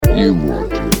You won't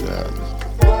do that.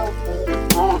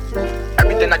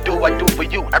 Everything I do for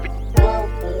you.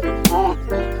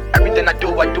 Everything I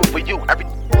do for you.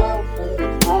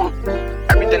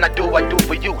 Everything I do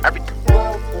for you.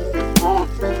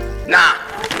 Nah.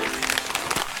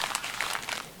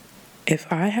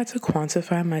 If I had to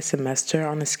quantify my semester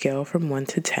on a scale from 1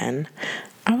 to 10,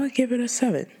 I would give it a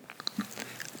 7.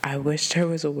 I wish there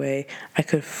was a way I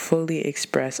could fully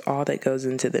express all that goes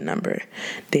into the number.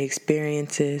 The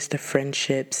experiences, the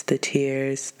friendships, the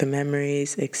tears, the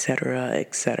memories, etc.,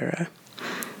 etc.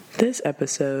 This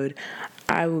episode,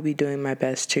 I will be doing my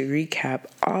best to recap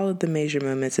all of the major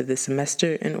moments of the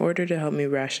semester in order to help me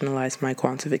rationalize my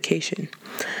quantification.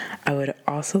 I would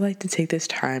also like to take this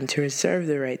time to reserve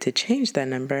the right to change that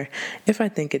number if I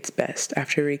think it's best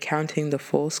after recounting the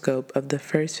full scope of the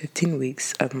first 15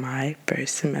 weeks of my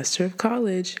first semester of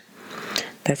college.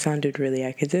 That sounded really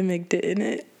academic, didn't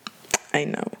it? I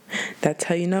know. That's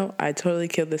how you know I totally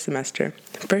killed the semester.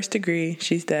 First degree,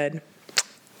 she's dead.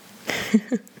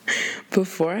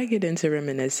 Before I get into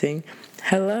reminiscing,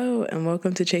 hello and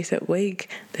welcome to Chase at Wake,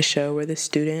 the show where the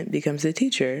student becomes the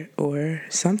teacher, or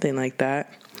something like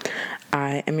that.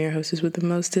 I am your hostess with the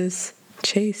mostest,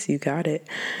 Chase, you got it.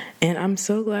 And I'm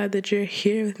so glad that you're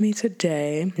here with me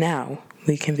today. Now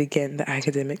we can begin the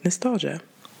academic nostalgia.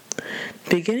 The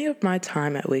beginning of my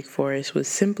time at Wake Forest was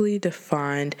simply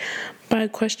defined by a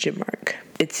question mark.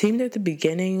 It seemed at the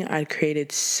beginning I'd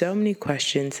created so many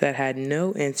questions that had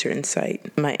no answer in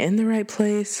sight. Am I in the right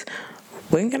place?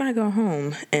 When can I go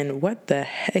home? And what the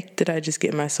heck did I just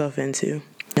get myself into?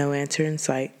 No answer in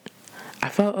sight. I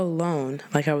felt alone,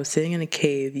 like I was sitting in a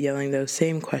cave yelling those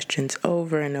same questions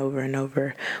over and over and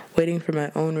over, waiting for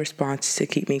my own response to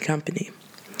keep me company.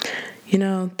 You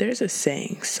know, there's a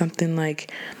saying, something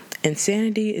like,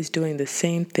 insanity is doing the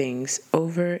same things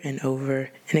over and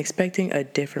over and expecting a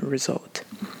different result.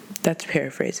 That's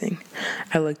paraphrasing.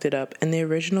 I looked it up, and the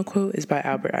original quote is by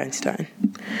Albert Einstein.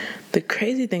 The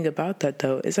crazy thing about that,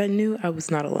 though, is I knew I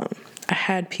was not alone. I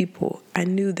had people. I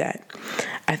knew that.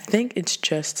 I think it's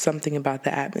just something about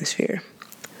the atmosphere.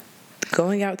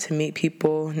 Going out to meet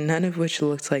people, none of which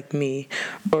looked like me,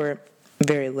 or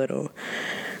very little.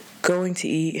 Going to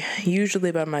eat,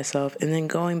 usually by myself, and then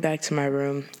going back to my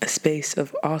room, a space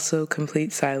of also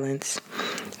complete silence.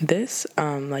 This,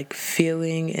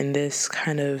 feeling and this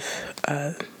kind of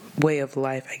way of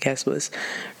life, I guess, was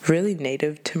really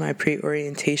native to my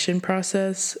pre-orientation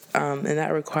process, and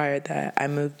that required that I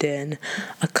moved in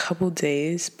a couple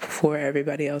days before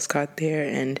everybody else got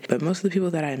there, but most of the people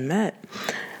that I met,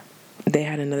 they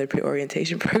had another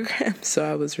pre-orientation program, so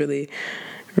I was really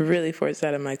forced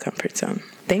out of my comfort zone.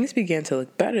 Things began to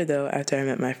look better, though, after I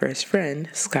met my first friend,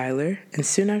 Skylar, and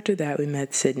soon after that we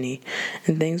met Sydney,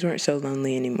 and things weren't so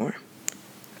lonely anymore.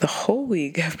 The whole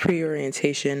week of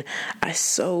pre-orientation, I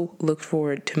so looked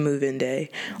forward to move-in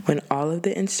day, when all of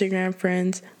the Instagram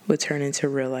friends would turn into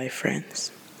real-life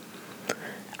friends.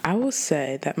 I will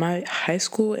say that my high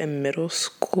school and middle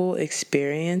school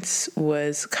experience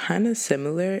was kind of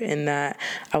similar in that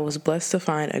I was blessed to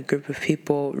find a group of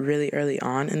people really early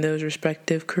on in those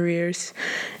respective careers,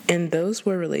 and those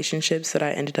were relationships that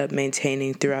I ended up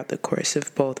maintaining throughout the course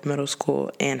of both middle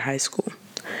school and high school.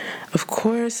 Of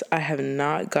course, I have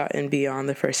not gotten beyond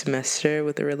the first semester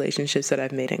with the relationships that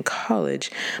I've made in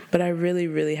college, but I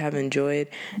really have enjoyed,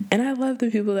 and I love the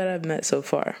people that I've met so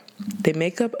far. They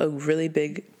make up a really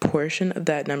big portion of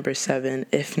that number 7,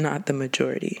 if not the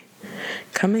majority.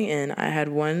 Coming in, I had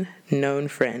one known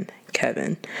friend,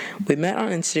 Kevin. We met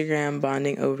on Instagram,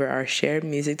 bonding over our shared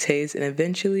music tastes and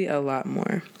eventually a lot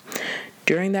more.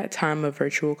 During that time of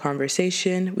virtual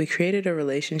conversation, we created a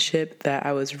relationship that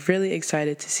I was really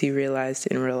excited to see realized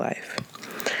in real life.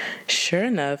 Sure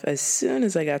enough, as soon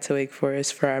as I got to Wake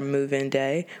Forest for our move-in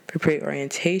day for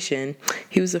pre-orientation,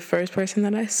 he was the first person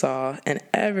that I saw, and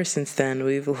ever since then,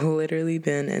 we've literally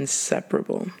been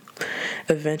inseparable.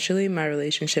 Eventually, my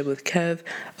relationship with Kev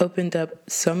opened up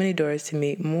so many doors to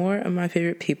meet more of my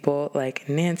favorite people like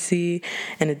Nancy,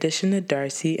 in addition to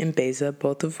Darcy and Beza,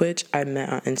 both of which I met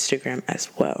on Instagram as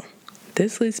well.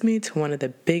 This leads me to one of the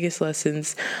biggest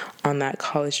lessons on that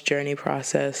college journey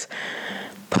process.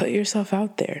 Put yourself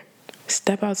out there.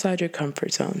 Step outside your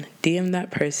comfort zone. DM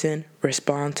that person.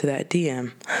 Respond to that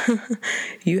DM.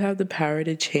 You have the power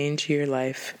to change your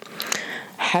life.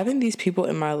 Having these people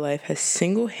in my life has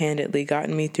single-handedly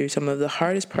gotten me through some of the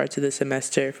hardest parts of the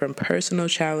semester, from personal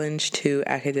challenge to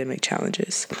academic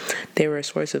challenges. They were a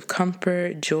source of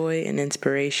comfort, joy, and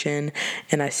inspiration,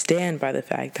 and I stand by the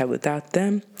fact that without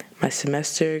them, my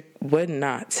semester would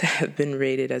not have been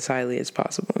rated as highly as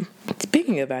possible.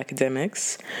 Speaking of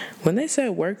academics, when they said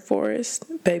workforce,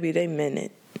 baby, they meant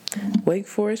it. Wake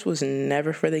Forest was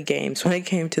never for the games when it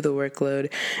came to the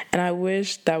workload, and I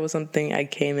wish that was something I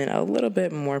came in a little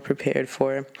bit more prepared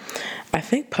for. I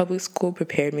think public school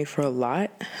prepared me for a lot,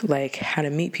 like how to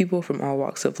meet people from all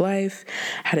walks of life,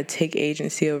 how to take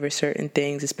agency over certain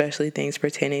things, especially things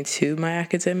pertaining to my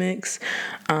academics,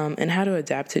 and how to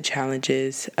adapt to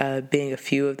challenges, being a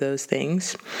few of those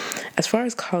things. As far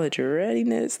as college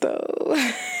readiness, though,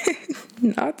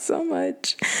 not so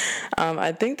much.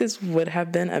 I think this would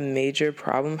have been a major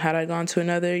problem had I gone to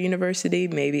another university,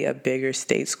 maybe a bigger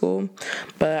state school.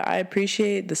 But I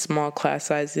appreciate the small class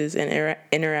sizes and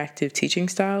interactive teaching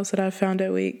styles that I've found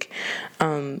at Wake.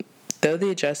 Though the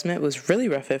adjustment was really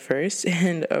rough at first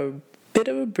and a bit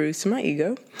of a bruise to my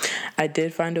ego, I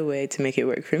did find a way to make it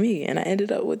work for me, and I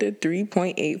ended up with a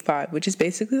 3.85, which is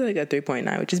basically like a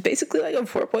 3.9, which is basically like a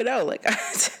 4.0. Like,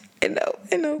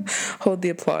 I know, hold the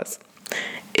applause.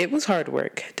 It was hard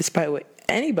work, despite what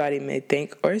anybody may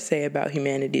think or say about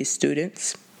humanities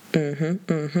students.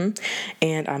 And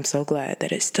I'm so glad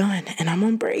that it's done and I'm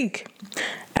on break.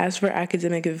 As for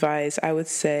academic advice, I would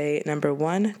say, number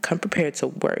one, come prepared to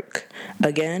work.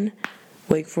 Again,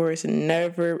 Wake Forest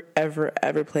never, ever,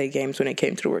 ever played games when it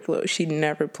came to the workload. She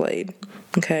never played.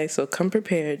 Okay, so come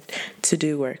prepared to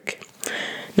do work.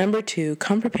 Number two,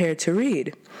 come prepared to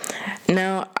read.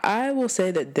 Now, I will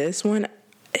say that this one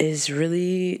is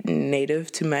really native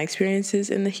to my experiences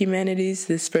in the humanities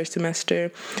this first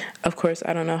semester. Of course,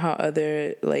 I don't know how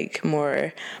other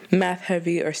more math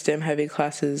heavy or STEM heavy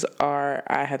classes are.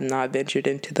 I have not ventured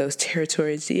into those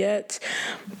territories yet,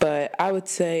 but I would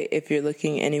say if you're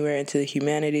looking anywhere into the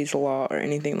humanities, law, or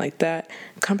anything like that,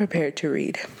 come prepared to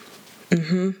read.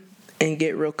 And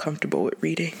get real comfortable with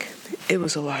reading. It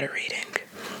was a lot of reading.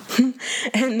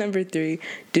 And number three,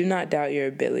 do not doubt your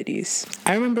abilities.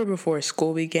 I remember before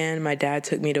school began, my dad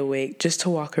took me to Wake just to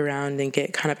walk around and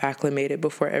get kind of acclimated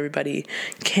before everybody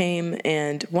came.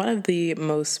 And one of the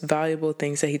most valuable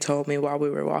things that he told me while we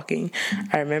were walking,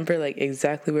 I remember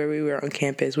exactly where we were on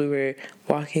campus. We were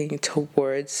walking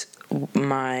towards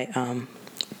my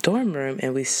dorm room,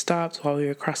 and we stopped while we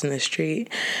were crossing the street.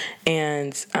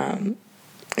 And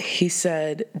he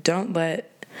said, don't let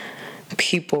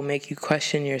people make you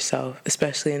question yourself,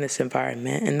 especially in this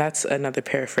environment. And that's another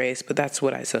paraphrase, but that's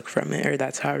what I took from it, or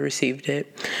that's how I received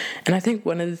it. And I think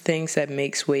one of the things that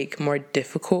makes Wake more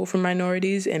difficult for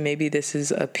minorities, and maybe this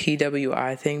is a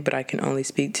PWI thing, but I can only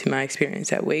speak to my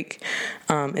experience at Wake,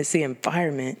 is the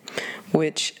environment,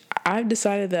 which I've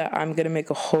decided that I'm going to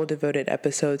make a whole devoted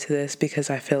episode to this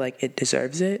because I feel like it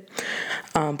deserves it.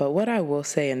 But what I will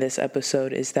say in this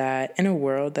episode is that in a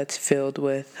world that's filled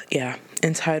with,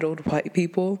 entitled white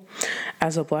people,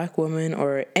 as a Black woman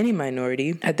or any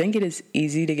minority, I think it is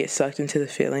easy to get sucked into the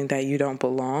feeling that you don't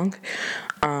belong,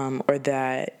 or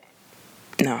that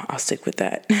No, I'll stick with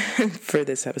that. For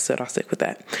this episode, I'll stick with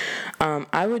that.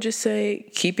 I would just say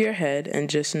keep your head and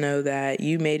just know that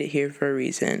you made it here for a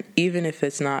reason, even if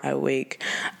it's not at Wake.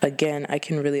 Again, I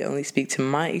can really only speak to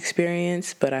my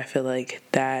experience, but I feel like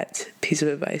that piece of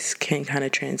advice can kind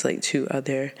of translate to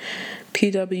other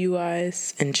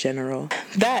PWIs in general.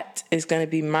 That is going to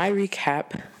be my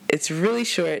recap. It's really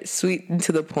short, sweet, and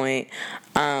to the point.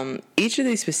 Each of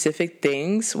these specific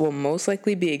things will most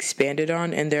likely be expanded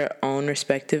on in their own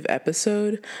respective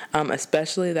episode,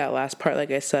 especially that last part, like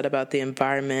I said, about the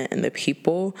environment and the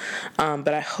people.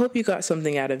 But I hope you got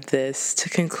something out of this. To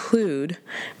conclude,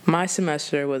 my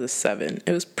semester was a 7.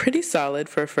 It was pretty solid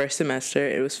for a first semester.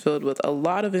 It was filled with a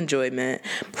lot of enjoyment,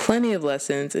 plenty of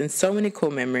lessons, and so many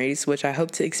cool memories, which I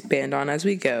hope to expand on as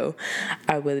we go.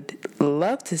 I would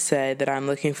love to say that I'm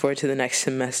looking forward to the next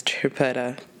semester, but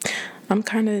I'm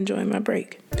kind of enjoying my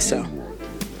break. So,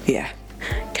 yeah.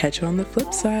 Catch you on the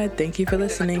flip side. Thank you for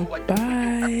listening.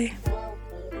 Bye.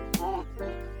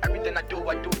 Everything I do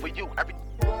for you.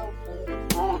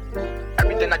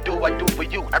 Everything I do for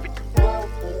you.